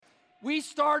We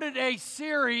started a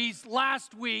series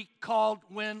last week called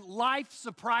When Life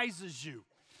Surprises You.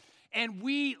 And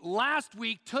we last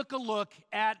week took a look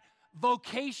at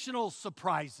vocational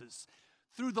surprises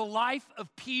through the life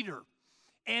of Peter.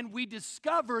 And we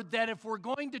discovered that if we're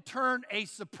going to turn a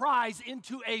surprise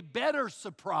into a better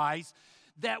surprise,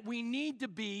 that we need to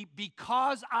be,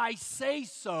 because I say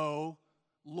so,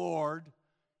 Lord,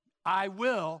 I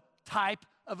will, type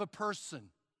of a person.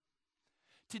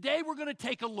 Today we're going to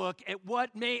take a look at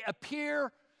what may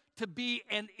appear to be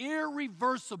an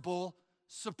irreversible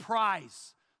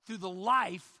surprise through the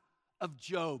life of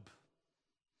Job.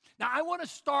 Now I want to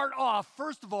start off,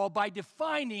 first of all, by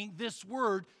defining this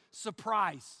word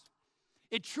surprise.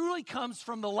 It truly comes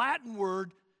from the Latin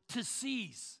word to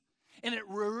seize, and it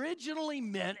originally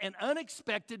meant an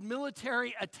unexpected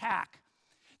military attack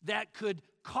that could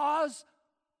cause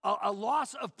a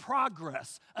loss of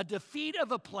progress, a defeat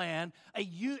of a plan,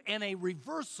 and a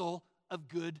reversal of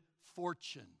good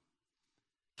fortune.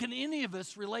 Can any of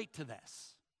us relate to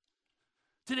this?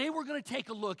 Today we're going to take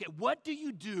a look at what do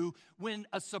you do when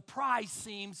a surprise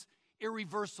seems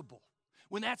irreversible,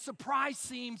 when that surprise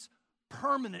seems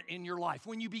permanent in your life,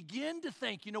 when you begin to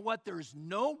think, you know what, there is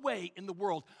no way in the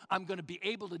world I'm going to be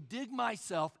able to dig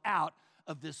myself out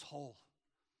of this hole.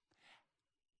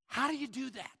 How do you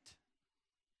do that?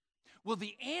 Well,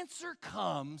 the answer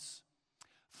comes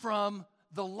from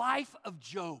the life of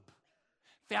Job,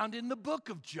 found in the book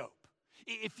of Job.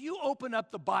 If you open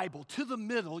up the Bible to the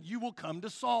middle, you will come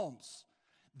to Psalms.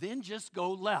 Then just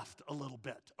go left a little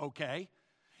bit, okay?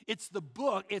 It's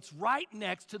right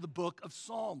next to the book of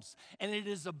Psalms, and it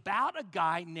is about a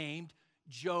guy named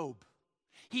Job.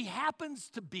 He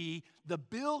happens to be the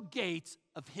Bill Gates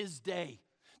of his day,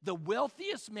 the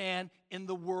wealthiest man in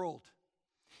the world.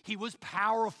 He was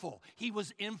powerful, he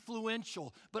was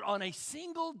influential, but on a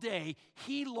single day,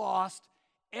 he lost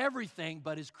everything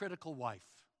but his critical wife.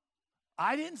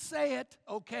 I didn't say it,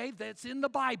 okay? That's in the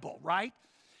Bible, right?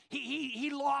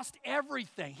 He lost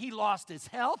everything. He lost his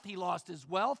health, he lost his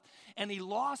wealth, and he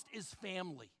lost his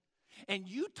family. And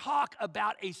you talk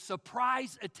about a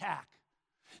surprise attack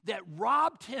that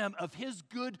robbed him of his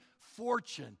good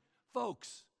fortune.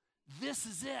 Folks, this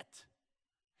is it.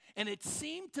 And it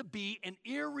seemed to be an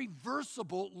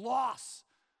irreversible loss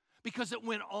because it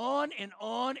went on and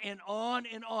on and on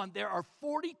and on. There are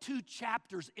 42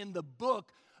 chapters in the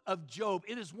book of Job.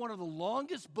 It is one of the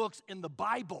longest books in the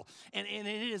Bible, and it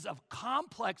is a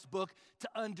complex book to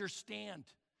understand.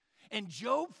 And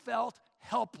Job felt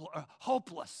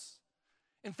hopeless.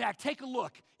 In fact, take a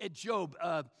look at Job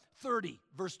 30,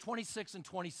 verse 26 and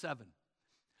 27.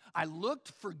 I looked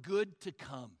for good to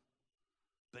come,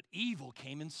 but evil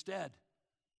came instead.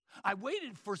 I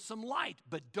waited for some light,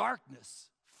 but darkness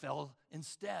fell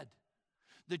instead.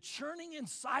 The churning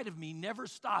inside of me never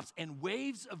stops, and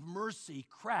waves of mercy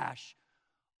crash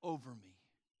over me.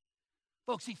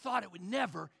 Folks, he thought it would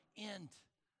never end.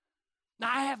 Now,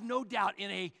 I have no doubt in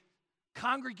a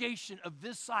congregation of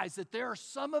this size that there are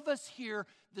some of us here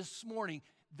this morning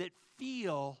that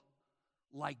feel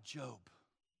like Job.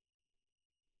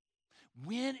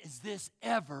 When is this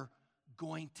ever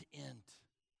going to end?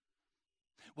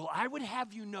 Well, I would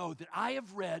have you know that I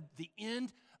have read the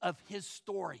end of his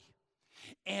story,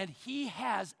 and he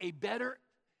has a better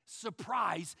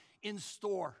surprise in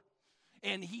store.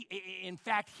 And in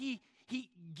fact, he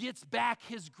gets back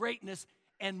his greatness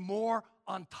and more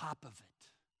on top of it.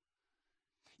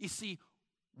 You see,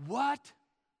 what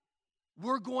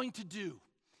we're going to do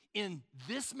in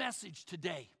this message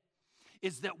today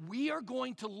is that we are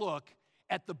going to look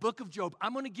at the book of Job.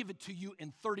 I'm going to give it to you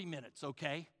in 30 minutes,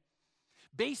 okay?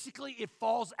 Basically, it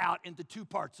falls out into two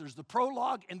parts. There's the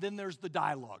prologue, and then there's the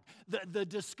dialogue, the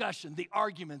discussion, the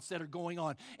arguments that are going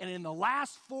on. And in the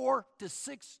last 4 to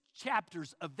 6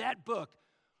 chapters of that book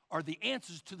are the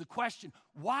answers to the question,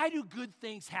 why do good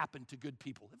things happen to good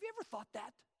people? Have you ever thought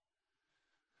that?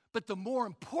 But the more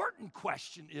important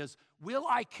question is, will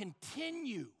I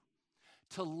continue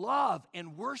to love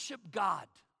and worship God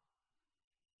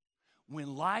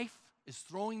when life is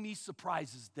throwing me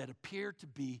surprises that appear to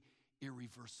be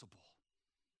irreversible?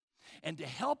 And to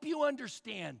help you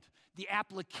understand the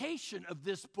application of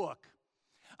this book,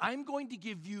 I'm going to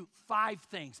give you 5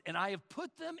 things, and I have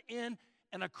put them in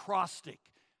an acrostic.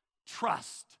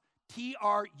 Trust,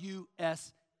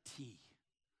 T-R-U-S-T.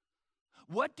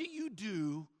 What do you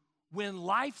do when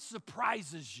life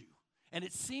surprises you, and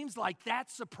it seems like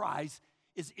that surprise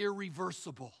is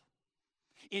irreversible?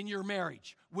 In your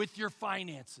marriage, with your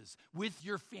finances, with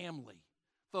your family.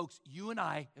 Folks, you and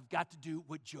I have got to do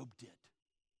what Job did.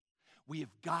 We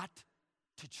have got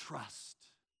to trust.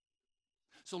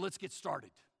 So let's get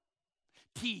started.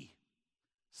 T,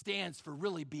 stands for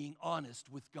really being honest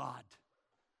with God,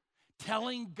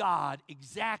 telling God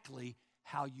exactly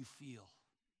how you feel.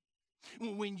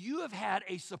 When you have had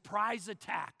a surprise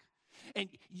attack and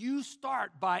you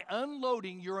start by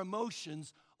unloading your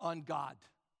emotions on God,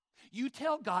 you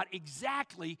tell God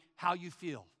exactly how you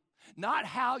feel, not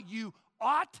how you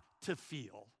ought to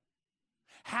feel,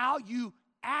 how you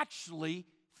actually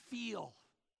feel.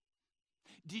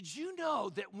 Did you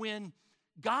know that when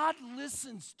God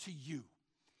listens to you,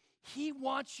 He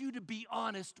wants you to be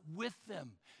honest with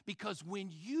them? Because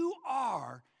when you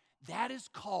are, that is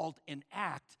called an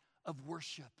act of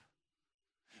worship.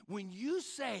 When you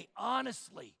say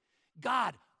honestly,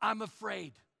 God, I'm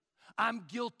afraid, I'm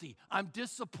guilty, I'm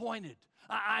disappointed,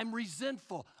 I'm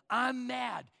resentful, I'm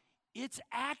mad, it's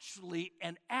actually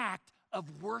an act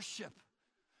of worship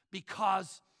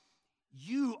because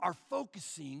you are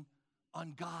focusing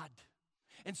on God.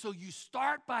 And so you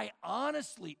start by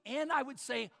honestly, and I would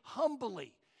say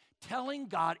humbly, telling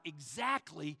God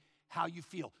exactly how you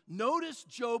feel. Notice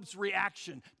Job's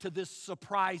reaction to this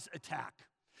surprise attack.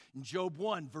 In Job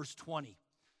 1, verse 20,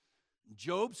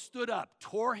 Job stood up,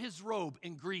 tore his robe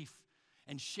in grief,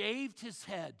 and shaved his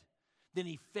head. Then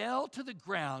he fell to the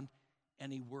ground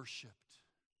and he worshiped.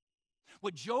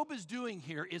 What Job is doing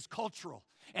here is cultural,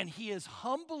 and he is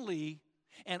humbly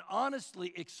and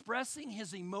honestly expressing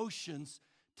his emotions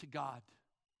to God.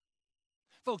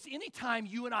 Folks, anytime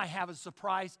you and I have a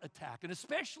surprise attack, and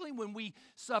especially when we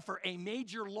suffer a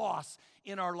major loss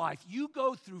in our life, you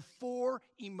go through 4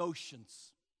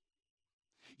 emotions.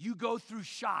 You go through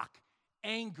shock,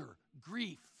 anger,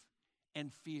 grief,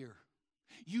 and fear.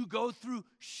 You go through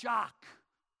shock.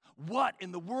 What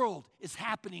in the world is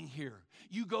happening here?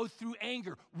 You go through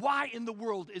anger. Why in the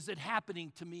world is it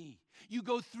happening to me? You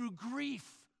go through grief.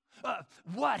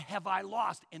 What have I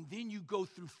lost? And then you go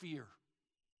through fear.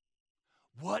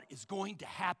 What is going to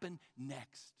happen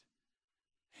next?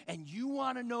 And you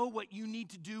want to know what you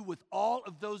need to do with all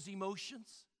of those emotions?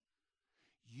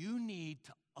 You need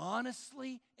to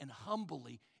honestly and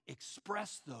humbly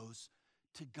express those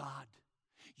to God.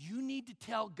 You need to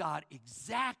tell God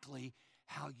exactly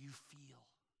how you feel.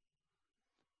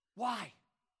 Why?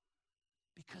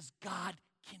 Because God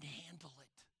can handle it.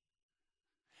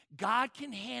 God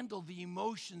can handle the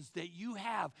emotions that you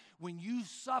have when you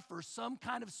suffer some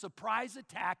kind of surprise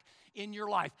attack in your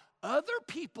life. Other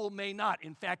people may not.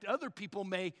 In fact, other people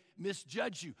may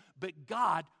misjudge you, but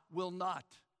God will not.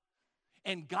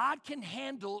 And God can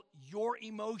handle your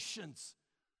emotions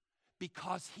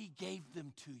because He gave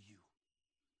them to you.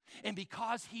 And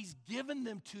because He's given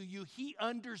them to you, He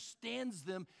understands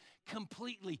them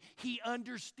completely. He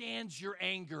understands your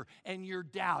anger and your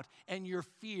doubt and your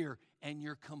fear and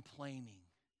your complaining.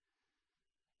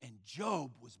 And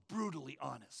Job was brutally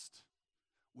honest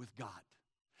with God.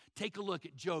 Take a look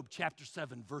at Job chapter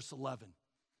 7, verse 11.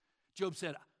 Job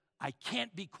said, I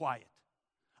can't be quiet.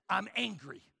 I'm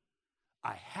angry.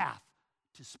 I have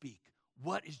to speak.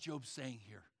 What is Job saying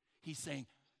here? He's saying,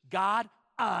 God,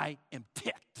 I am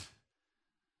ticked.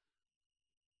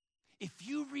 If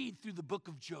you read through the book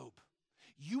of Job,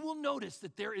 you will notice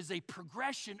that there is a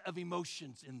progression of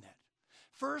emotions in that.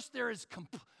 First, there is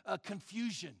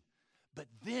confusion, but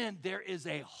then there is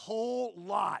a whole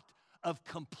lot of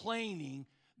complaining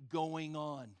going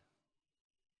on.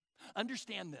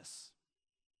 Understand this.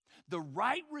 The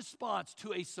right response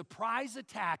to a surprise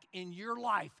attack in your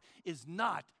life is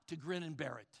not to grin and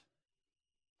bear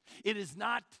it. It is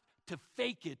not to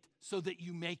fake it so that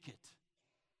you make it.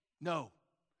 No.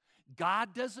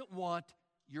 God doesn't want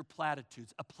your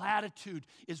platitudes. A platitude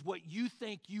is what you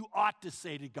think you ought to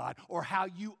say to God or how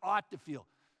you ought to feel.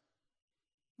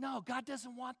 No, God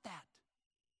doesn't want that.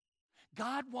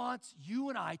 God wants you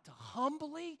and I to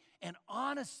humbly and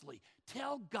honestly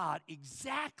tell God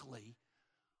exactly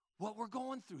what we're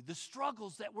going through, the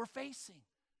struggles that we're facing.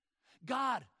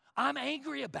 God, I'm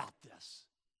angry about this.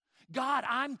 God,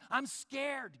 I'm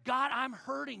scared. God, I'm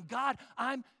hurting. God,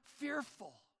 I'm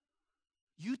fearful.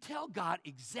 You tell God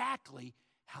exactly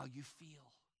how you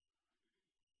feel.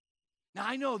 Now,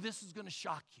 I know this is going to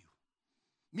shock you.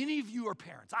 Many of you are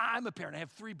parents. I'm a parent. I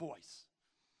have 3 boys.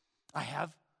 I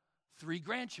have 3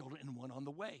 grandchildren and 1 on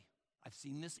the way. I've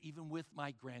seen this even with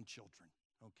my grandchildren,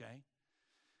 okay?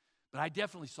 But I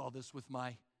definitely saw this with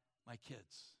my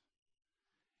kids.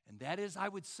 And that is, I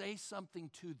would say something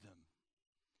to them,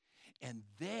 and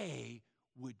they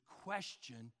would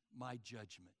question my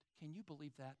judgment. Can you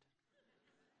believe that?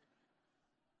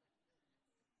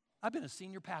 I've been a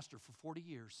senior pastor for 40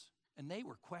 years, and they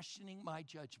were questioning my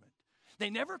judgment. They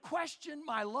never questioned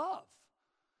my love,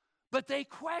 But they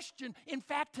question, in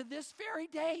fact, to this very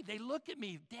day, they look at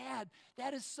me, Dad,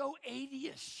 that is so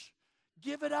 80-ish.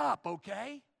 Give it up,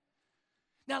 okay?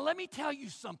 Now, let me tell you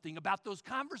something about those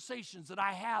conversations that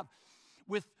I have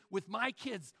with my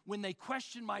kids when they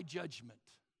question my judgment.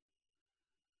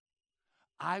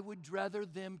 I would rather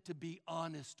them to be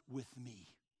honest with me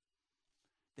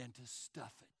than to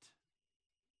stuff it.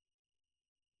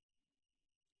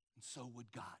 And so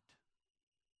would God.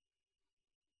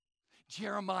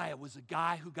 Jeremiah was a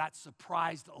guy who got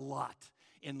surprised a lot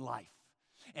in life.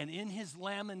 And in his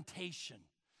lamentation,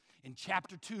 in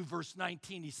chapter 2, verse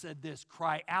 19, he said this,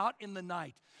 "Cry out in the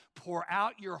night, pour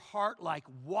out your heart like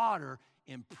water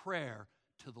in prayer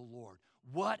to the Lord."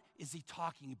 What is he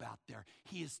talking about there?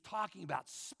 He is talking about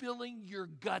spilling your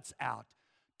guts out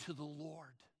to the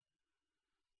Lord.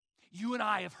 You and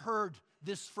I have heard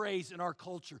this phrase in our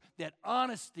culture that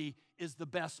honesty is the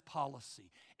best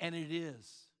policy, and it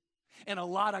is. And a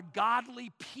lot of godly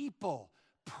people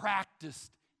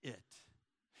practiced it.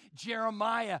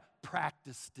 Jeremiah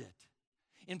practiced it.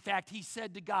 In fact, he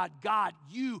said to God, "God,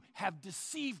 you have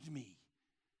deceived me."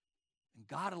 And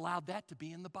God allowed that to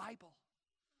be in the Bible.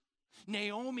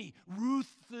 Naomi,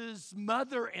 Ruth's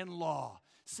mother-in-law,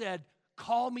 said,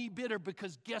 "Call me bitter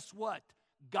because guess what?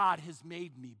 God has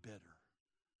made me bitter."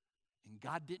 And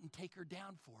God didn't take her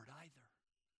down for it either.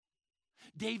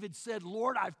 David said,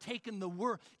 "Lord, I've taken the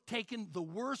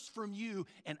worst from you,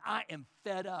 and I am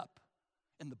fed up."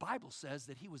 And the Bible says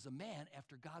that he was a man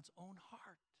after God's own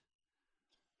heart.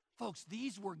 Folks,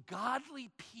 these were godly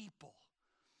people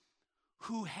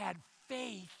who had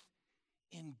faith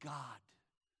in God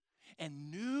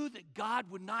and knew that God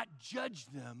would not judge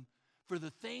them for the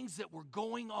things that were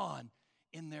going on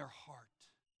in their heart.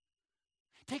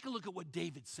 Take a look at what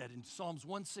David said in Psalms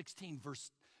 116,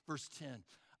 verse 10.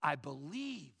 "I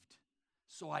believed,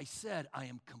 so I said, I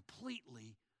am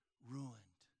completely ruined."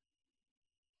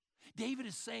 David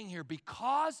is saying here,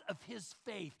 because of his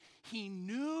faith, he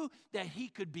knew that he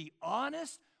could be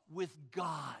honest with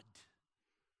God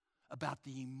about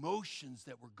the emotions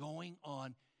that were going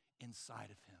on inside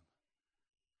of him.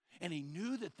 And he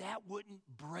knew that that wouldn't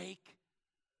break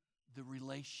the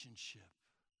relationship.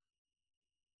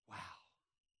 Wow.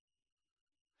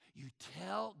 You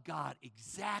tell God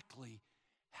exactly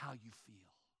how you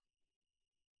feel.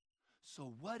 So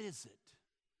what is it?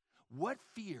 What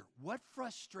fear, what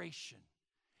frustration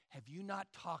have you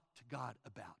not talked to God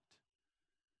about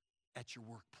at your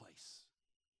workplace?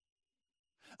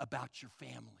 About your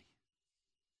family?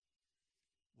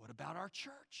 What about our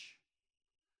church?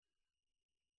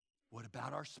 What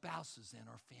about our spouses and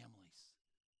our families?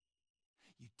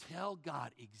 You tell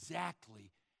God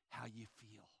exactly how you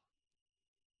feel.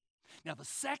 Now, the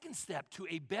second step to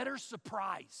a better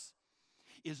surprise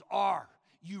is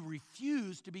you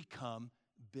refuse to become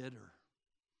bitter.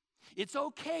 It's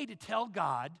okay to tell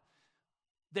God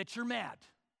that you're mad,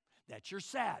 that you're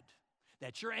sad,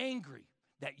 that you're angry,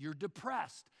 that you're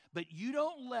depressed, but you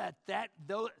don't let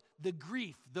the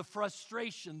grief, the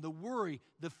frustration, the worry,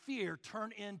 the fear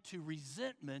turn into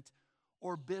resentment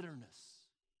or bitterness.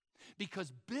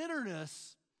 Because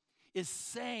bitterness is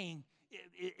saying,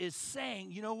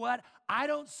 you know what? I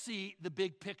don't see the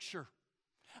big picture.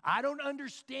 I don't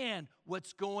understand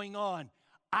what's going on.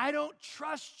 I don't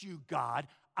trust you, God.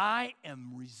 I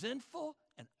am resentful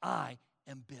and I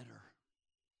am bitter.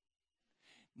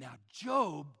 Now,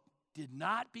 Job did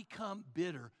not become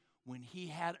bitter when he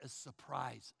had a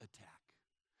surprise attack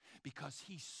because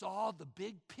he saw the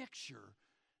big picture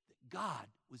that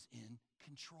God was in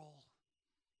control.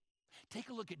 Take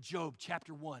a look at Job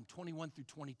chapter 1, 21 through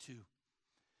 22.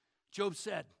 Job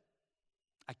said,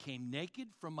 "I came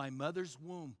naked from my mother's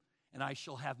womb, and I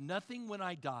shall have nothing when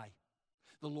I die.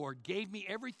 The Lord gave me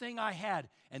everything I had,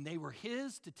 and they were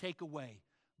his to take away.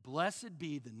 Blessed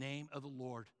be the name of the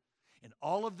Lord." In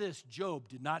all of this, Job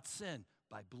did not sin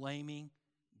by blaming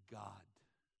God.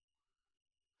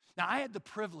 Now, I had the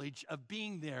privilege of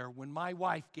being there when my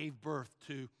wife gave birth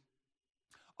to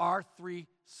our 3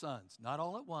 sons, not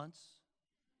all at once,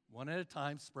 one at a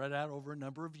time, spread out over a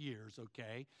number of years,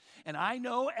 okay? And I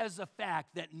know as a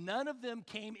fact that none of them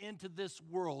came into this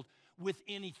world with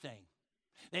anything.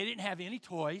 They didn't have any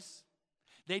toys.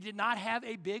 They did not have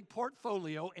a big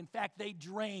portfolio. In fact, they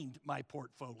drained my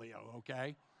portfolio,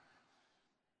 okay?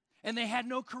 And they had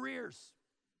no careers.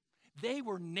 They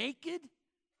were naked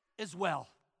as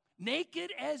well.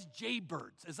 Naked as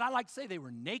jaybirds. As I like to say, they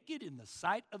were naked in the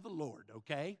sight of the Lord,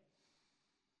 okay?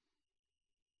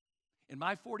 In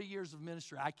my 40 years of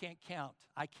ministry, I can't count.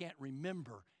 I can't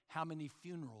remember how many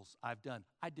funerals I've done.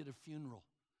 I did a funeral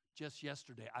just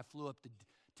yesterday. I flew up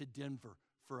to Denver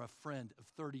for a friend of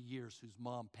 30 years whose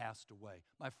mom passed away.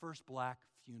 My first black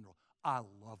funeral. I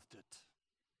loved it.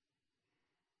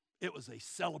 It was a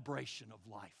celebration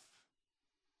of life.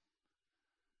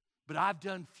 But I've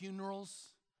done funerals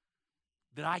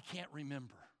that I can't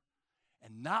remember.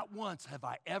 And not once have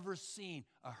I ever seen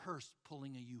a hearse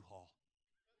pulling a U-Haul.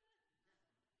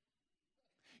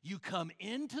 You come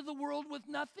into the world with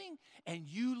nothing, and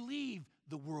you leave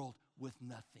the world with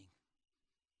nothing.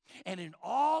 And in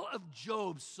all of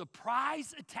Job's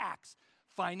surprise attacks,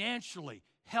 financially,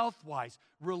 health-wise,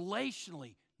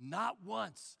 relationally, not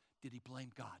once did he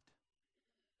blame God.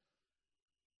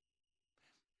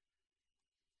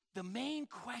 The main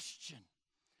question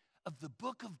of the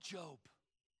book of Job,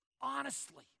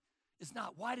 honestly, is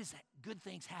not why does good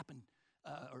things happen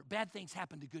or bad things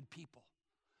happen to good people.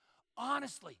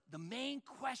 Honestly, the main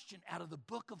question out of the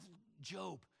book of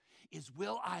Job is,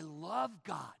 will I love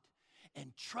God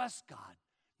and trust God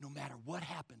no matter what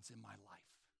happens in my life?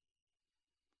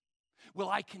 Will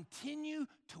I continue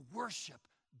to worship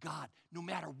God no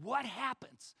matter what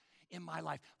happens in my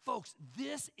life? Folks,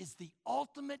 this is the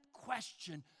ultimate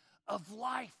question of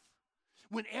life.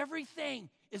 When everything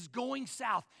is going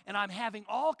south and I'm having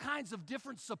all kinds of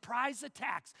different surprise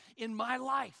attacks in my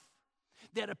life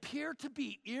that appear to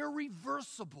be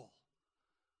irreversible,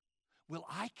 will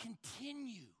I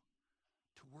continue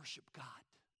to worship God?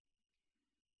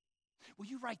 Will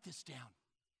you write this down?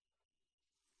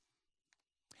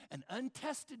 An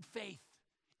untested faith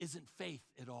isn't faith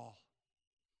at all.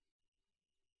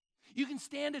 You can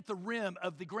stand at the rim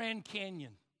of the Grand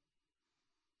Canyon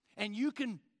and you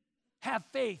can have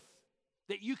faith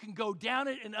that you can go down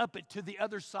it and up it to the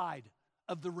other side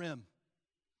of the rim.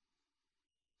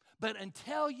 But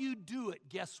until you do it,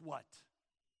 guess what?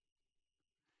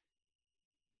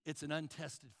 It's an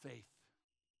untested faith.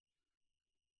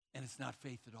 And it's not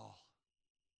faith at all.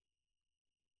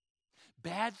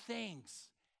 Bad things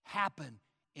happen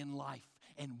in life.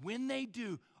 And when they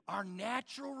do, our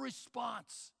natural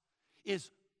response is,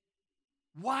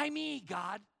 why me,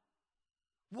 God?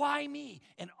 Why me?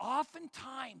 And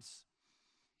oftentimes,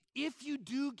 if you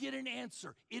do get an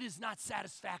answer, it is not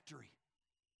satisfactory.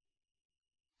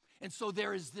 And so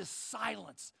there is this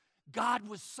silence. God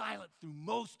was silent through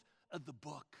most of the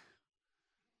book.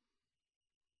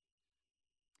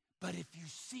 But if you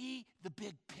see the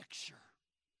big picture,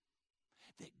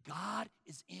 that God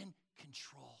is in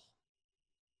control,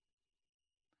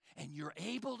 and you're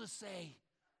able to say,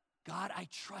 God, I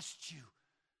trust you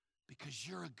because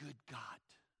you're a good God.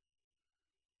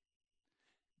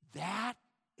 That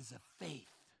is a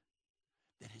faith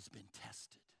that has been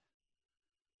tested.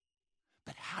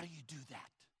 But how do you do that?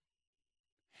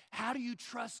 How do you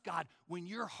trust God when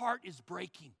your heart is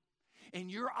breaking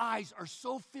and your eyes are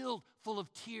so filled full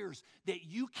of tears that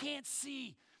you can't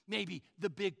see maybe the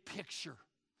big picture,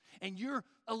 and you're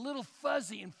a little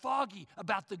fuzzy and foggy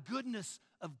about the goodness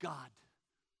of God?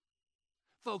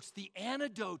 Folks, the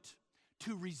antidote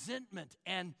to resentment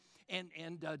and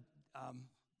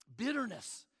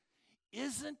bitterness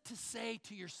isn't to say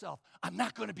to yourself, I'm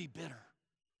not going to be bitter.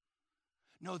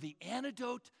 No, the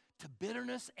antidote to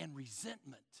bitterness and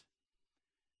resentment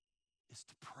is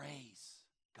to praise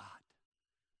God.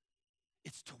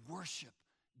 It's to worship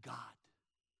God.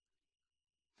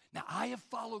 Now, I have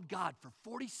followed God for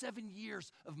 47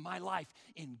 years of my life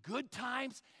in good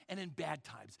times and in bad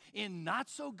times, in not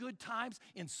so good times,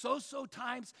 in so-so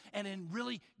times, and in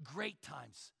really great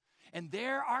times. And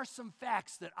there are some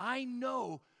facts that I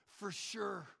know for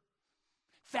sure.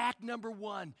 Fact number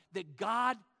one, that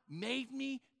God made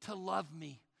me to love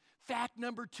me. Fact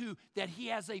number two, that He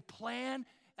has a plan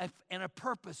and a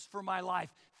purpose for my life.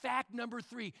 Fact number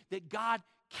three, that God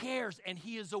cares and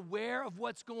He is aware of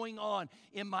what's going on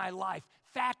in my life.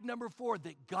 Fact number four,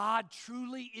 that God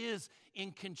truly is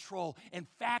in control. And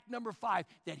fact number five,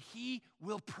 that He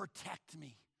will protect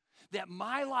me. That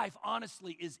my life,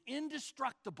 honestly, is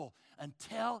indestructible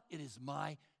until it is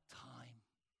my time.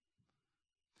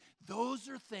 Those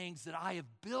are things that I have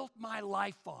built my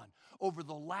life on over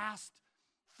the last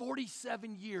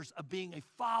 47 years of being a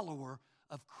follower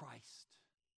of Christ.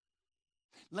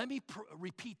 Let me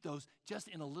repeat those just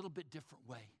in a little bit different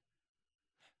way.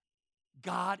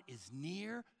 God is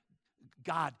near.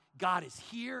 God is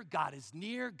here. God is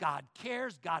near. God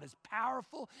cares. God is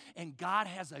powerful. And God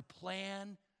has a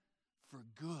plan for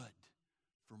good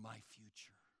for my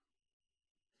future.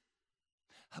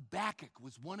 Habakkuk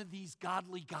was one of these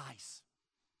godly guys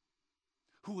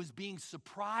who was being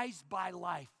surprised by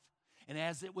life. And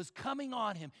as it was coming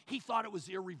on him, he thought it was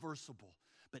irreversible.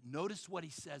 But notice what he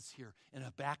says here in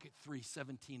Habakkuk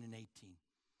 3:17 and 18.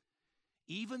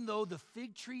 Even though the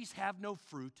fig trees have no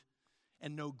fruit,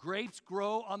 and no grapes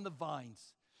grow on the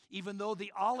vines, even though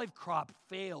the olive crop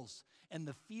fails and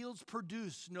the fields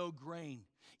produce no grain,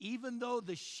 even though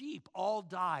the sheep all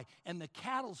die and the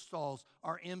cattle stalls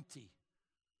are empty,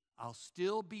 I'll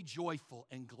still be joyful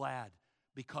and glad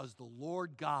because the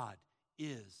Lord God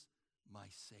is my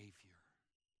Savior.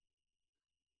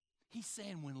 He's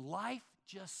saying when life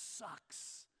just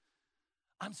sucks,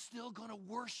 I'm still going to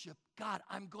worship God.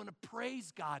 I'm going to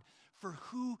praise God for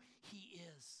who He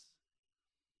is.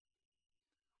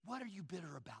 What are you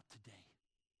bitter about today?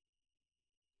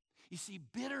 You see,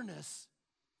 bitterness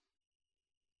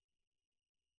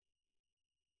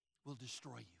will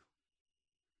destroy you.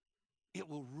 It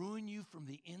will ruin you from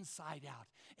the inside out.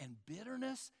 And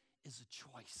bitterness is a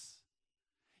choice.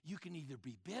 You can either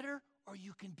be bitter or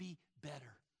you can be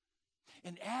better.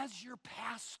 And as your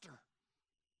pastor,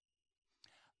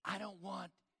 I don't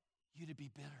want you to be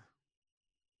bitter.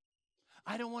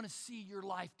 I don't want to see your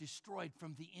life destroyed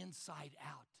from the inside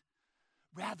out.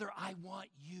 Rather, I want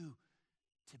you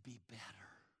to be better.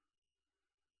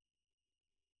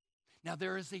 Now,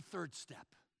 there is a third step.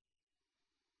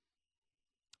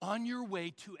 On your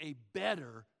way to a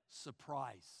better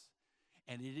surprise,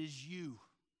 and it is you.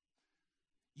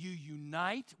 You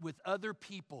unite with other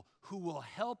people who will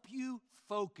help you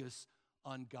focus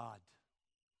on God.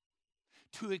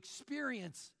 To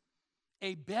experience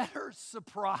a better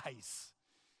surprise,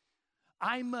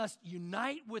 I must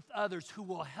unite with others who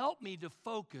will help me to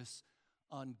focus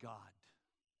on God.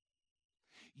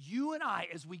 You and I,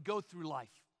 as we go through life,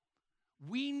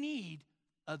 we need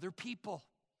other people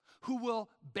who will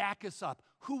back us up,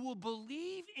 who will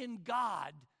believe in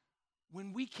God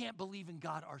when we can't believe in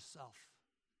God ourselves.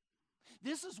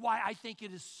 This is why I think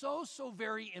it is so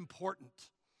very important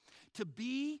to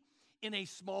be in a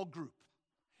small group,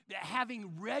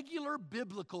 having regular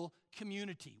biblical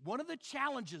community. One of the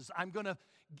challenges I'm going to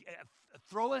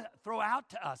throw out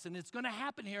to us, and it's going to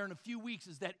happen here in a few weeks,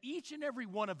 is that each and every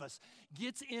one of us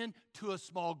gets into a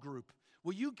small group.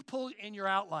 Will you pull in your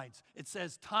outlines? It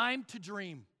says, Time to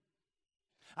Dream.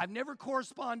 I've never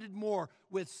corresponded more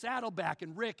with Saddleback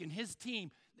and Rick and his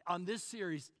team on this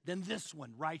series than this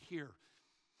one right here.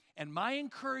 And my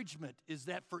encouragement is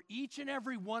that for each and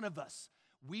every one of us,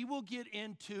 we will get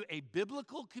into a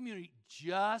biblical community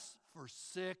just for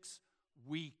 6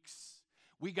 weeks.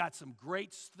 We got some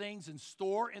great things in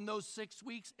store in those 6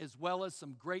 weeks, as well as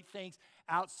some great things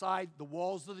outside the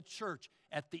walls of the church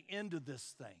at the end of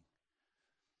this thing,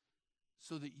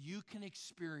 so that you can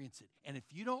experience it. And if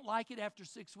you don't like it after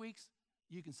 6 weeks,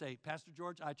 you can say, Pastor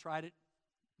George, I tried it.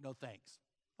 No thanks.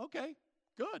 Okay,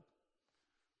 good.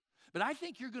 But I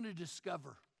think you're going to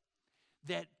discover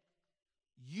that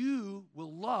you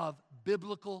will love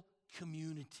biblical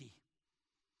community,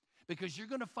 because you're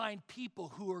going to find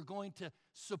people who are going to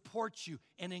support you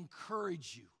and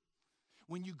encourage you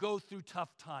when you go through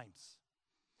tough times.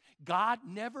 God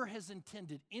never has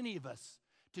intended any of us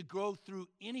to go through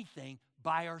anything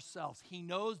by ourselves. He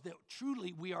knows that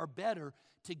truly we are better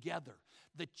together.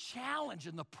 The challenge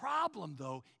and the problem,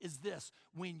 though, is this.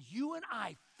 When you and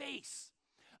I face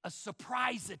a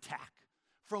surprise attack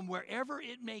from wherever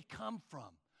it may come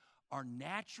from, our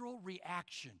natural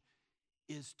reaction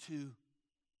is to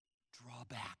draw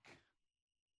back.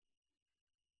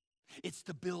 It's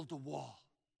to build a wall.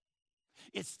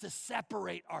 It's to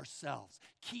separate ourselves,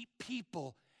 keep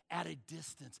people at a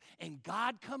distance. And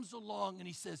God comes along and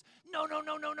He says, no.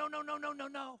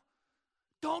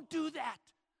 Don't do that.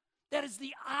 That is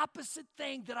the opposite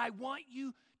thing that I want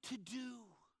you to do.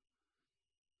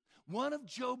 One of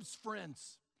Job's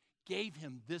friends gave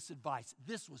him this advice.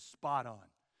 This was spot on.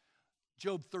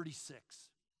 Job 36.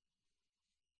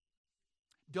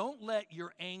 Don't let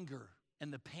your anger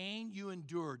and the pain you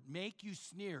endured make you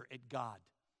sneer at God.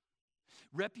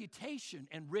 Reputation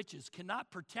and riches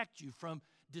cannot protect you from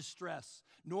distress,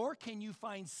 nor can you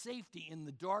find safety in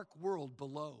the dark world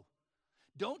below.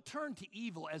 Don't turn to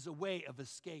evil as a way of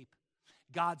escape.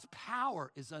 God's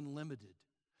power is unlimited.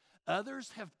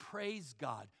 Others have praised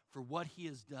God for what He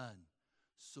has done,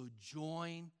 so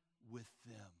join with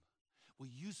them. Will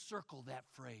you circle that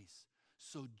phrase?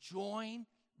 So join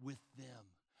with them.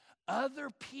 Other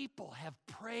people have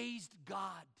praised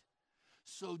God,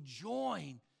 so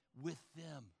join with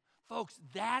them. Folks,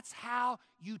 that's how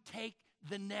you take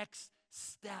the next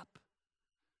step.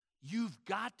 You've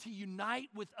got to unite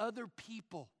with other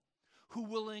people who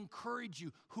will encourage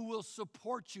you, who will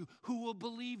support you, who will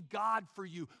believe God for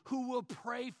you, who will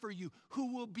pray for you,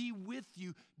 who will be with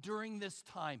you during this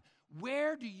time.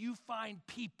 Where do you find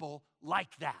people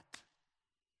like that,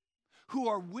 who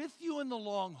are with you in the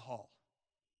long haul?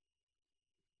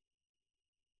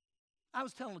 I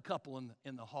was telling a couple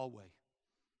in the hallway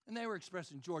And they were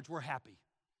expressing, George, we're happy.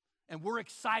 And we're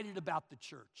excited about the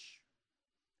church.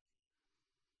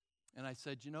 And I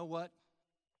said, you know what?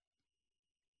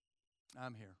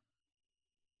 I'm here.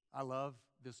 I love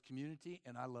this community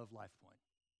and I love LifePoint.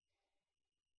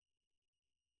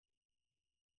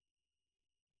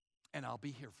 And I'll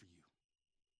be here for you.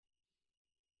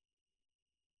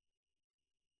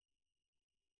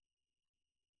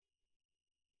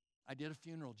 I did a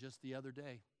funeral just the other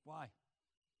day. Why?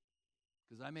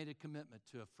 Because I made a commitment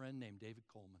to a friend named David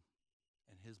Coleman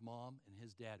and his mom and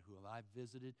his dad, who I've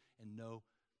visited and know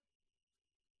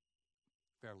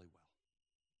fairly well.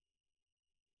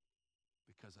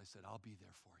 Because I said, I'll be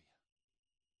there for you.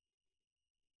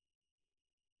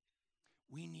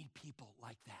 We need people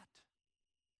like that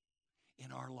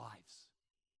in our lives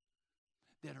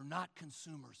that are not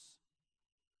consumers,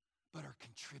 but are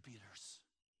contributors.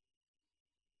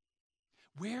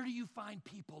 Where do you find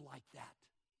people like that?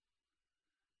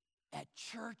 At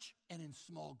church and in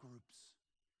small groups.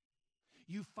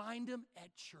 You find them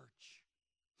at church.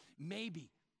 Maybe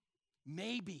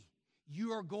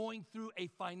you are going through a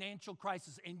financial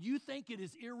crisis and you think it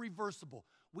is irreversible.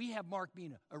 We have Mark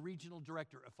Mina, a regional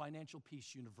director of Financial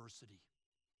Peace University.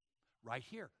 Right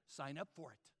here, sign up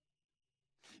for it.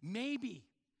 Maybe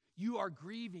you are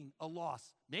grieving a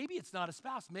loss. Maybe it's not a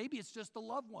spouse. Maybe it's just a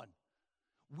loved one.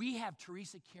 We have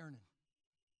Teresa Kiernan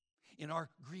in our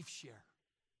grief share.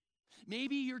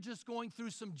 Maybe you're just going through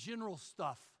some general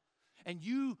stuff and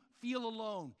you feel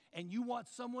alone and you want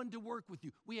someone to work with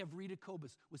you. We have Rita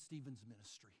Kobus with Stephen's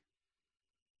Ministry.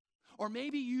 Or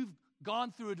maybe you've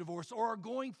gone through a divorce or are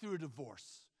going through a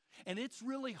divorce and it's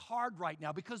really hard right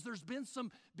now because there's been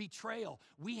some betrayal.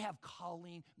 We have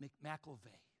Colleen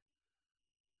McMcElvey.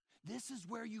 This is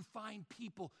where you find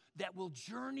people that will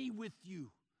journey with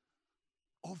you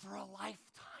over a lifetime.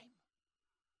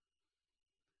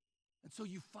 And so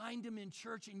you find them in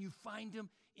church and you find them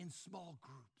in small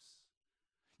groups.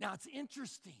 Now it's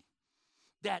interesting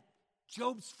that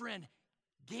Job's friend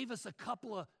gave us a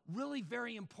couple of really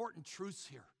very important truths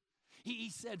here.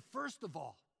 He said, first of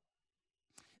all,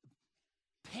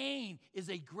 pain is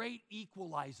a great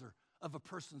equalizer of a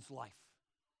person's life.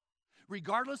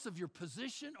 Regardless of your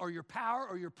position or your power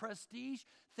or your prestige,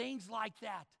 things like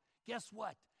that, guess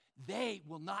what? They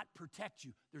will not protect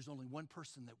you. There's only one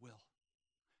person that will.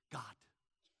 God.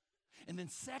 And then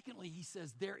secondly, he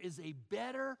says there is a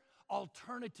better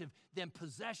alternative than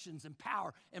possessions and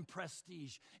power and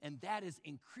prestige, and that is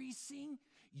increasing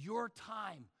your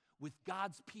time with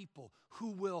God's people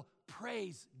who will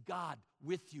praise God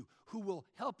with you, who will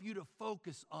help you to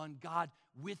focus on God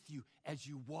with you as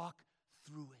you walk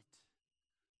through it.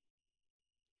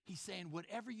 He's saying,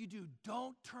 whatever you do,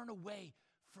 don't turn away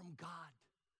from God.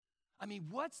 I mean,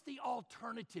 what's the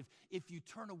alternative if you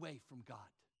turn away from God?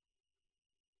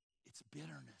 It's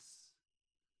bitterness.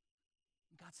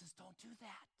 And God says, don't do that.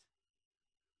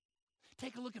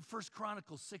 Take a look at 1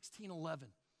 Chronicles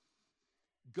 16:11.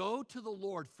 Go to the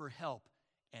Lord for help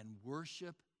and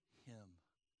worship him.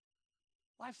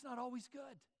 Life's not always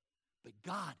good, but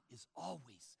God is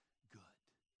always good.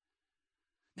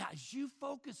 Now, as you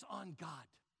focus on God,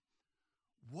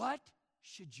 what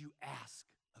should you ask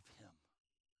of him?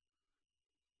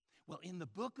 Well, in the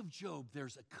book of Job,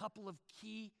 there's a couple of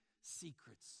key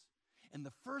secrets. And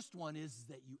the first one is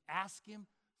that you ask him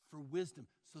for wisdom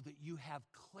so that you have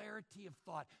clarity of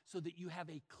thought, so that you have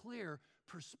a clear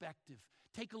perspective.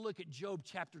 Take a look at Job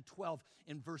chapter 12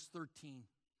 and verse 13.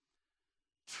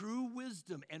 True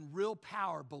wisdom and real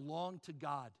power belong to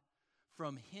God.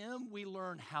 From him we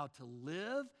learn how to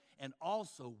live and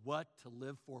also what to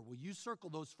live for. Will you circle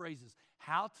those phrases?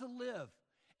 How to live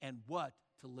and what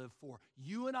to live for.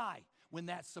 You and I, when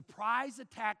that surprise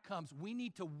attack comes, we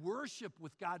need to worship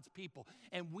with God's people.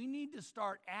 And we need to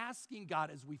start asking God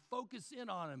as we focus in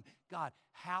on him, God,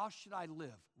 how should I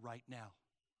live right now?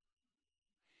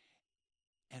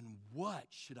 And what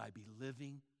should I be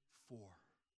living for?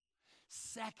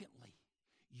 Secondly,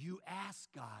 you ask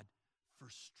God for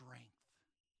strength.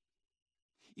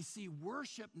 You see,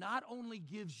 worship not only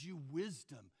gives you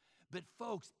wisdom, but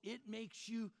folks, it makes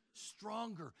you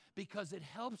stronger because it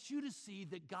helps you to see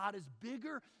that God is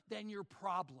bigger than your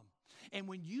problem. And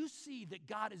when you see that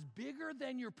God is bigger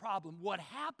than your problem, what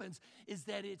happens is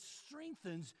that it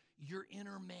strengthens your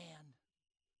inner man.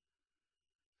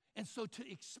 And so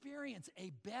to experience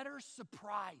a better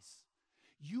surprise,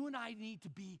 you and I need to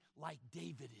be like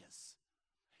David is.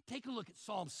 Take a look at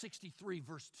Psalm 63,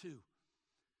 verse 2.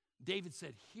 David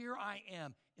said, "Here I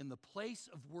am in the place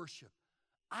of worship,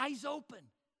 eyes open,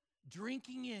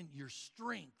 drinking in your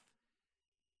strength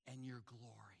and your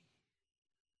glory."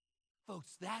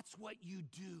 Folks, that's what you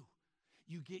do.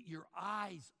 You get your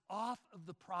eyes off of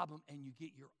the problem and you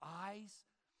get your eyes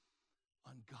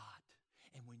on God.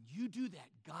 And when you do that,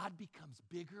 God becomes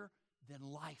bigger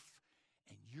than life,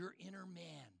 and your inner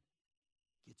man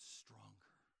gets stronger.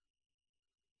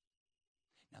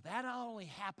 Now, that not only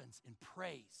happens in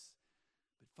praise,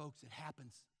 but folks, it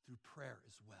happens through prayer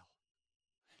as well.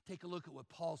 Take a look at what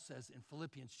Paul says in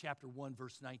Philippians chapter 1,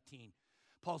 verse 19.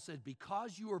 Paul said,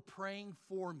 because you are praying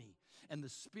for me, and the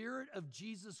Spirit of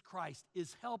Jesus Christ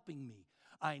is helping me,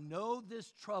 I know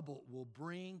this trouble will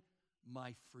bring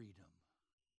my freedom.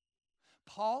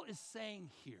 Paul is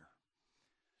saying here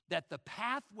that the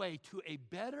pathway to a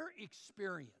better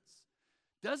experience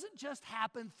doesn't just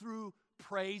happen through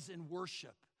praise and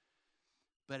worship,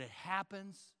 but it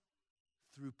happens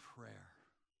through prayer.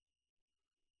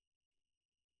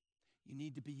 You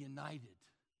need to be united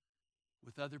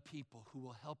with other people who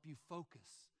will help you focus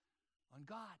on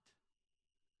God.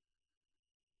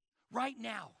 Right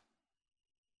now,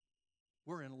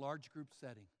 we're in a large group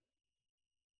setting.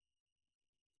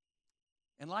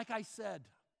 And like I said,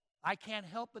 I can't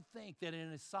help but think that in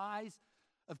a size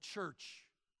of church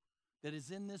that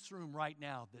is in this room right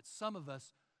now, that some of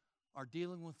us are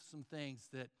dealing with some things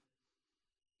that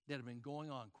have been going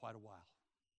on quite a while.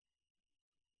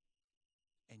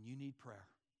 And you need prayer.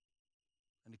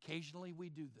 And occasionally we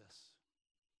do this.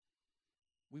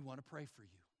 We want to pray for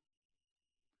you.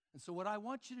 And so what I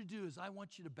want you to do is I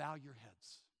want you to bow your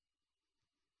heads.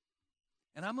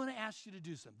 And I'm going to ask you to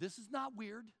do something. This is not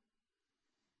weird.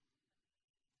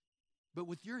 But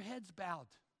with your heads bowed,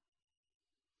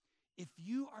 if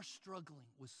you are struggling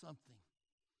with something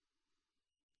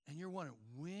and you're wondering,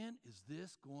 when is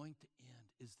this going to end?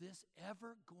 Is this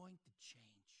ever going to change?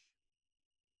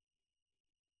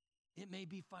 It may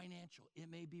be financial. It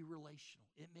may be relational.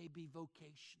 It may be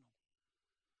vocational.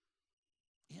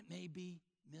 It may be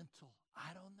mental.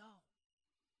 I don't know.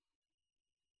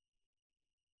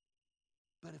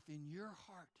 But if in your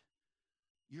heart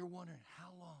you're wondering,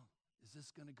 how long is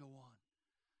this going to go on?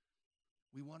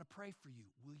 We want to pray for you.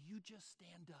 Will you just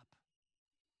stand up?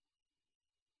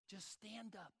 Just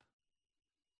stand up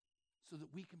so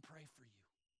that we can pray for you.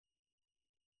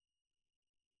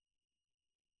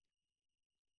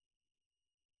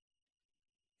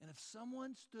 And if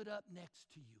someone stood up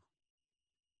next to you,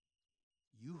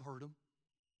 you heard them.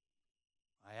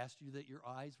 I asked you that your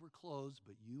eyes were closed,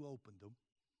 but you opened them.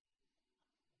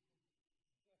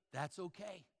 That's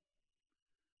okay.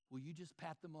 Will you just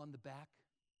pat them on the back?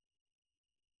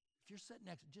 If you're sitting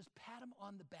next to them, just pat them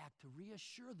on the back to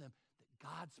reassure them that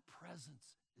God's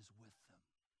presence is with them.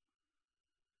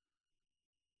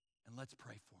 And let's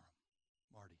pray for them.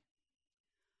 Marty.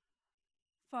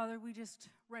 Father, we just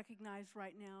recognize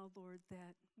right now, Lord,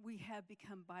 that we have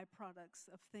become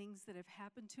byproducts of things that have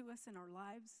happened to us in our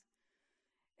lives.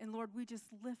 And Lord, we just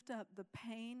lift up the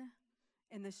pain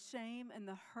and the shame and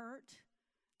the hurt,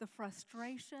 the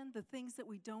frustration, the things that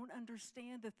we don't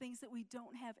understand, the things that we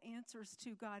don't have answers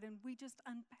to, God. And we just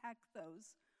unpack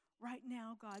those right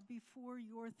now, God, before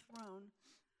your throne.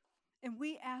 And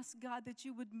we ask, God, that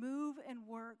you would move and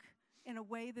work in a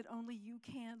way that only you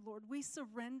can, Lord. We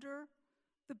surrender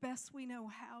the best we know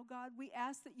how, God. We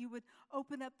ask that you would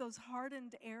open up those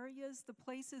hardened areas, the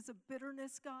places of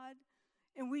bitterness, God,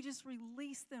 and we just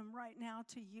release them right now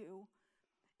to you.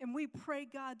 And we pray,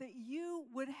 God, that you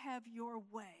would have your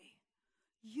way.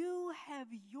 You have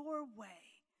your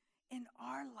way in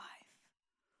our life.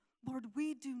 Lord,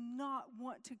 we do not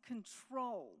want to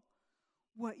control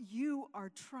what you are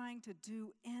trying to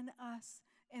do in us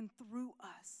and through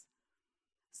us.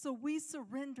 So we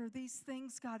surrender these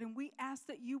things, God, and we ask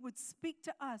that you would speak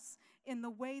to us in the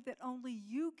way that only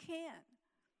you can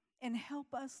and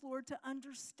help us, Lord, to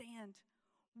understand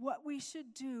what we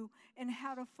should do and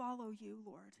how to follow you,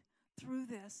 Lord, through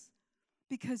this.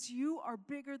 Because you are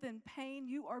bigger than pain.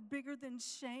 You are bigger than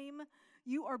shame.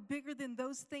 You are bigger than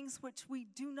those things which we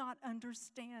do not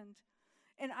understand.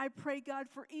 And I pray, God,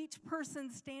 for each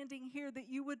person standing here that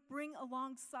you would bring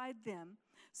alongside them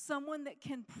someone that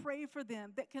can pray for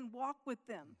them, that can walk with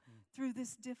them through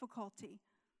this difficulty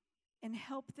and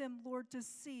help them, Lord, to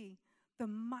see the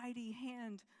mighty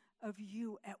hand of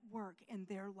you at work in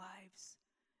their lives.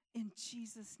 In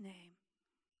Jesus' name,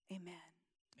 amen.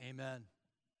 Amen.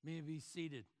 May you be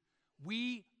seated.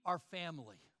 We are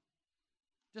family.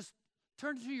 Just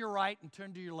turn to your right and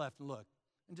turn to your left and look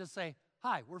and just say,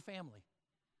 hi, we're family.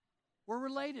 We're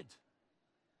related.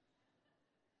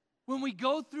 When we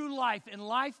go through life and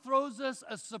life throws us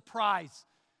a surprise,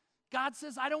 God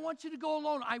says, I don't want you to go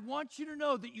alone. I want you to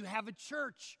know that you have a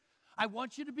church. I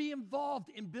want you to be involved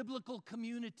in biblical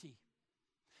community.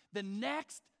 The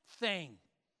next thing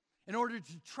In order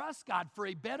to trust God for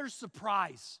a better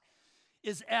surprise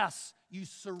is S, you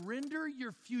surrender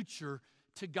your future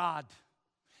to God.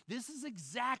 This is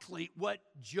exactly what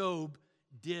Job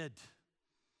did.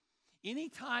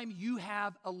 Anytime you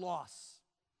have a loss,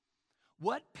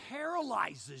 what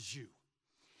paralyzes you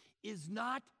is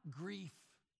not grief.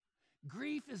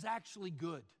 Grief is actually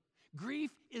good.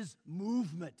 Grief is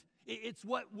movement. It's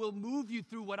what will move you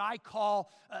through what I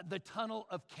call the tunnel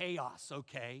of chaos,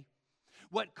 okay?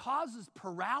 What causes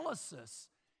paralysis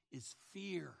is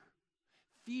fear.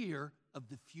 Fear of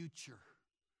the future.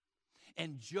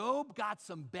 And Job got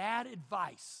some bad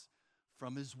advice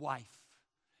from his wife.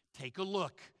 Take a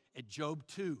look at Job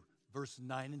 2, verse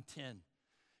 9 and 10.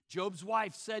 Job's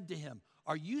wife said to him,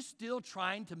 "Are you still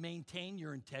trying to maintain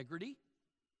your integrity?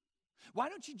 Why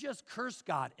don't you just curse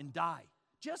God and die?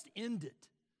 Just end it."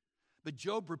 But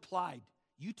Job replied,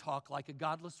 "You talk like a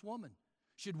godless woman.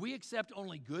 Should we accept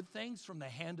only good things from the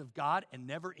hand of God and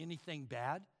never anything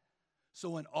bad?"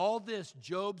 So in all this,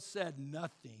 Job said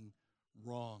nothing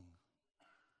wrong.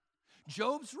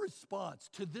 Job's response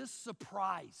to this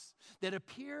surprise that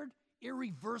appeared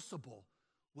irreversible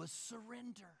was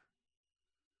surrender.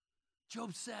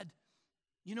 Job said,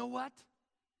 "You know what?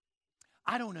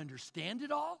 I don't understand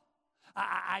it all.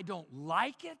 I don't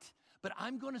like it, but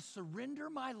I'm going to surrender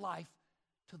my life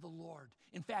to the Lord."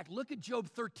 In fact, look at Job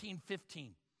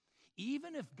 13:15.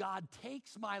 "Even if God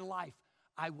takes my life,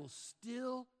 I will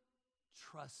still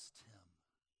trust him."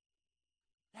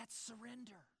 That's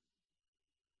surrender.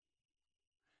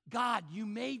 God, you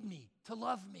made me to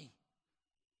love me,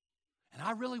 and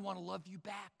I really want to love you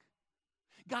back.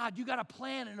 God, you got a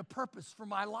plan and a purpose for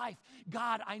my life.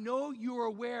 God, I know you're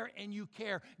aware and you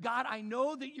care. God, I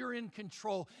know that you're in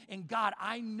control. And God,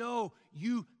 I know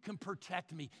you can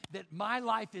protect me, that my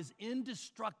life is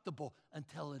indestructible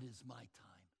until it is my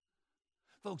time.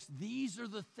 Folks, these are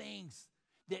the things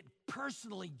that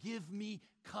personally give me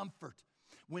comfort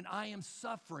when I am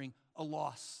suffering a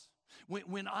loss,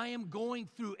 when I am going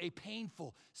through a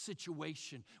painful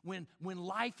situation, when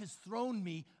life has thrown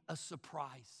me a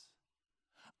surprise.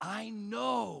 I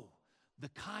know the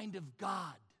kind of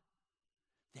God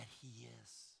that he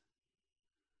is.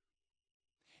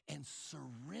 And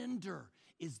surrender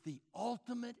is the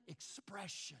ultimate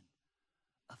expression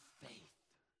of faith.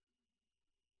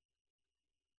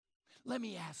 Let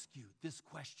me ask you this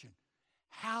question.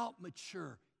 How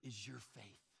mature is your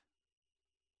faith?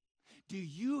 Do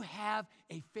you have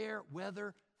a fair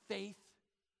weather faith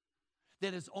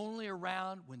that is only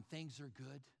around when things are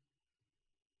good?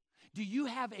 Do you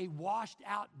have a washed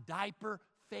out diaper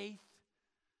faith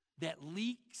that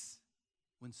leaks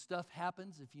when stuff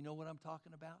happens, if you know what I'm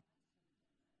talking about?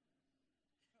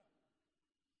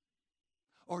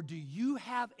 Or do you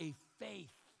have a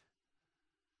faith,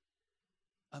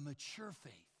 a mature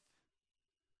faith,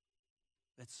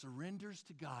 that surrenders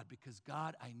to God because,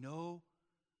 God, I know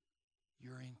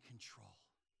you're in control.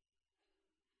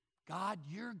 God,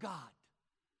 you're God,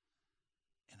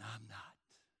 and I'm not.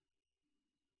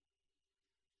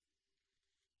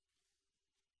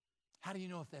 How do you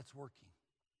know if that's working?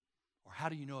 Or how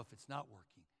do you know if it's not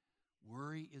working?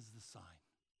 Worry is the sign.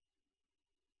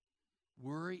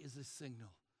 Worry is a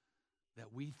signal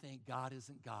that we think God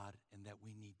isn't God and that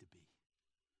we need to be.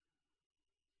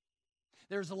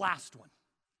 There's a last one,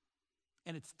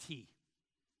 and it's T.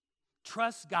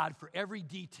 Trust God for every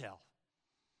detail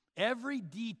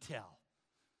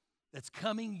that's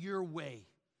coming your way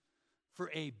for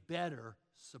a better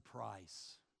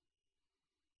surprise.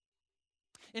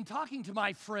 In talking to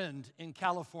my friend in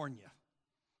California,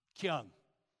 Kyung,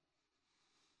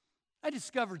 I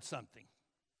discovered something.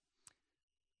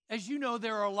 As you know,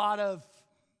 there are a lot of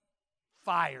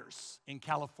fires in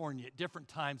California at different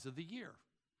times of the year.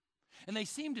 And they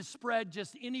seem to spread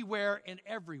just anywhere and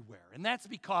everywhere. And that's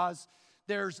because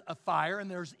there's a fire and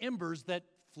there's embers that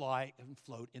fly and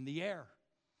float in the air.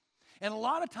 And a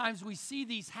lot of times we see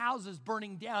these houses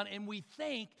burning down and we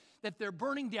think that they're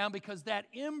burning down because that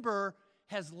ember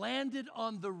has landed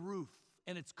on the roof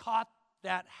and it's caught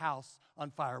that house on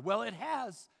fire. Well, it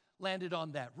has landed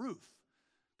on that roof,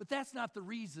 but that's not the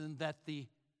reason that the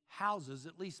houses,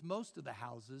 at least most of the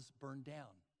houses, burned down.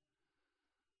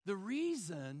 The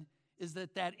reason is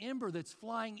that that ember that's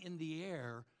flying in the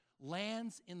air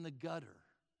lands in the gutter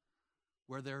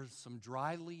where there's some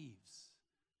dry leaves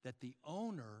that the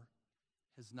owner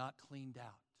has not cleaned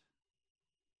out.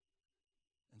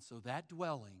 And so that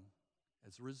dwelling,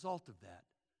 as a result of that,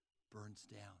 burns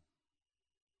down.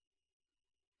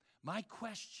 My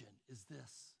question is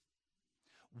this: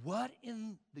 what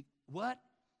in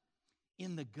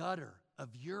the gutter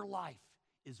of your life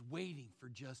is waiting for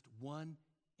just one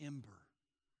ember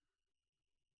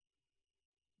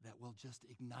that will just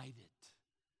ignite it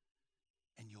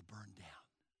and you'll burn down.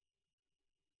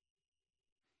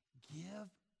 Give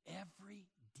every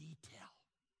detail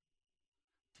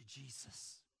to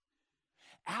Jesus.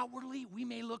 Outwardly, we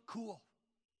may look cool.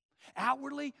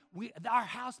 Outwardly, our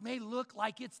house may look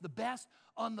like it's the best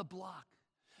on the block.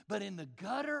 But in the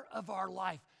gutter of our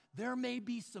life, there may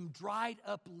be some dried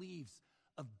up leaves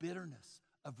of bitterness,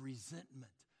 of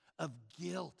resentment, of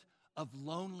guilt, of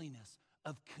loneliness,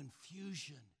 of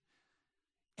confusion.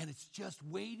 And it's just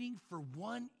waiting for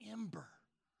one ember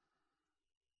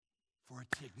for it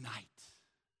to ignite.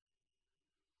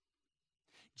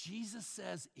 Jesus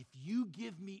says, if you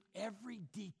give me every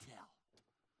detail,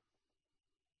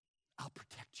 I'll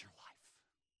protect your life.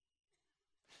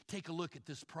 Take a look at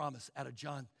this promise out of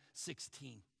John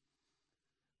 16.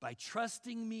 By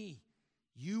trusting me,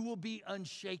 you will be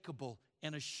unshakable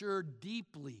and assured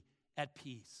deeply at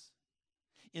peace.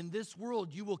 In this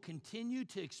world, you will continue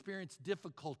to experience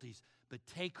difficulties, but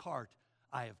take heart,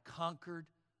 I have conquered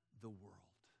the world.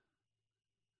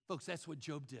 Folks, that's what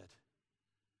Job did.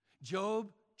 Job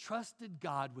trusted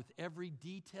God with every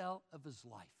detail of his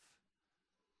life,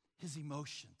 his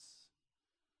emotions,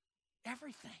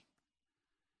 everything.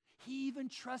 He even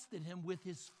trusted him with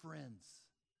his friends,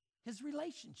 his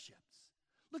relationships.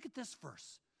 Look at this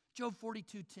verse, Job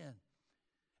 42:10.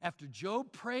 After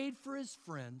Job prayed for his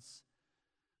friends,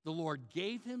 the Lord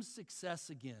gave him success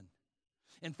again.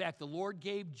 In fact, the Lord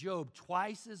gave Job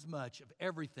twice as much of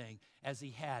everything as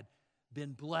he had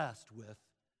been blessed with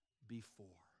before.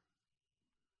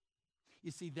 You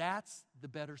see, that's the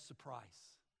better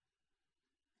surprise.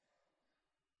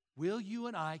 Will you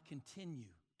and I continue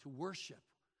to worship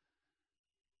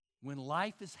when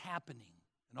life is happening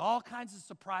and all kinds of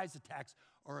surprise attacks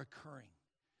are occurring?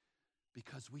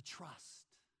 Because we trust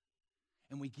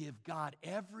and we give God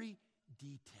every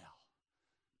detail.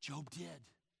 Job did.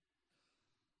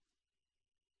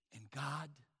 And God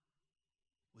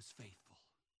was faithful.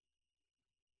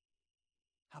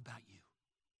 How about you?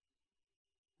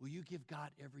 Will you give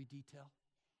God every detail?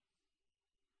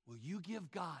 Will you give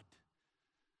God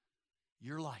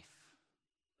your life?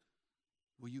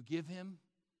 Will you give him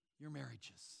your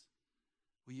marriages?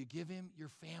 Will you give him your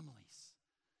families?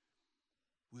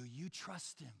 Will you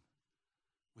trust him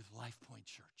with Life Point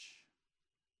Church?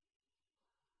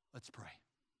 Let's pray.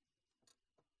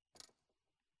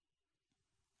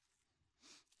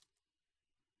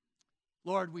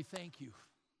 Lord, we thank you.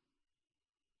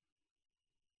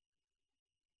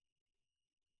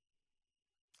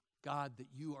 God, that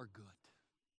you are good.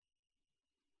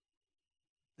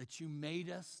 That you made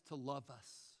us to love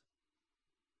us.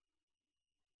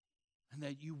 And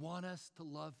that you want us to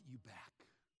love you back.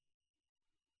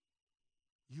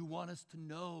 You want us to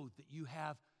know that you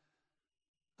have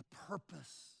a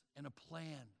purpose and a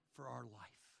plan for our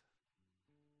life.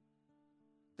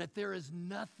 That there is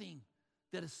nothing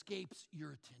that escapes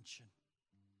your attention.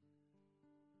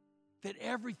 That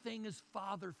everything is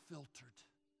Father filtered.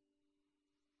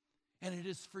 And it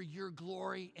is for your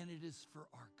glory and it is for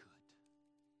our good.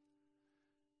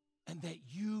 And that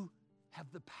you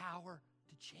have the power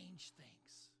to change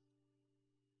things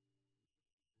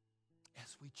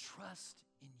as we trust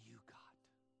in you, God.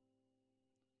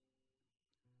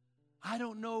 I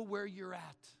don't know where you're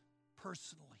at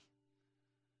personally.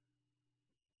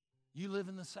 You live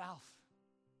in the South.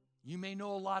 You may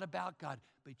know a lot about God,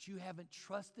 but you haven't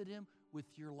trusted him with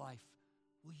your life.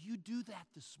 Will you do that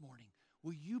this morning?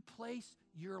 Will you place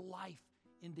your life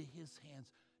into his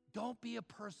hands? Don't be a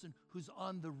person who's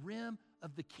on the rim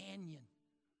of the canyon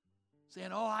saying,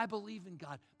 oh, I believe in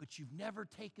God, but you've never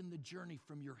taken the journey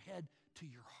from your head to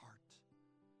your heart.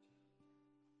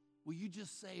 Will you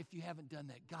just say, if you haven't done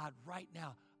that, God, right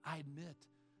now, I admit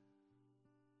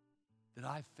that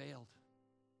I've failed,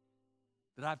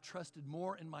 that I've trusted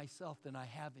more in myself than I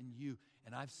have in you,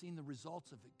 and I've seen the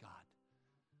results of it, God.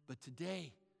 But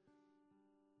today,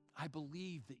 I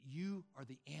believe that you are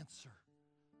the answer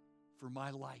for my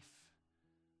life.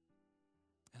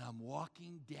 And I'm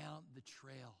walking down the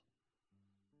trail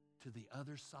to the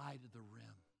other side of the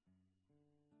rim.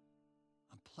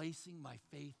 I'm placing my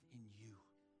faith in you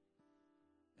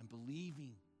and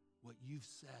believing what you've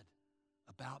said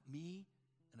about me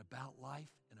and about life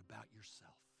and about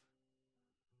yourself.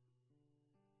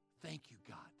 Thank you,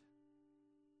 God,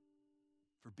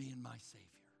 for being my Savior.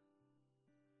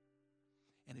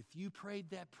 And if you prayed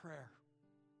that prayer,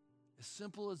 as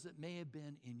simple as it may have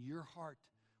been in your heart,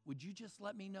 would you just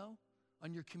let me know?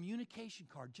 On your communication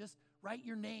card, just write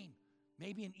your name,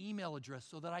 maybe an email address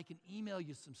so that I can email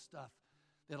you some stuff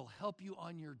that'll help you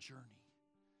on your journey.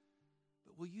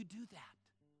 But will you do that?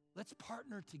 Let's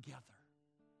partner together.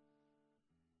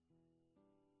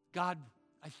 God,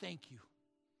 I thank you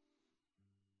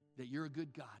that you're a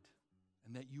good God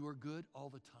and that you are good all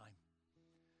the time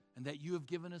and that you have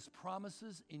given us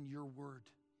promises in your word,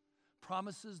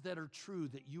 promises that are true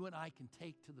that you and I can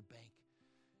take to the bank.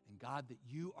 And God, that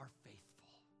you are faithful,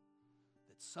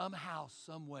 that somehow,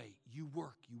 some way you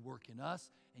work in us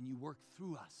and you work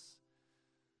through us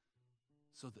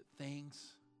so that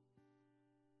things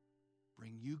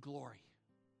bring you glory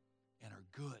and are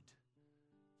good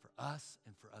for us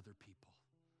and for other people.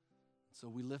 So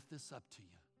we lift this up to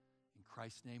you. In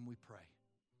Christ's name we pray.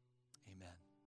 Amen.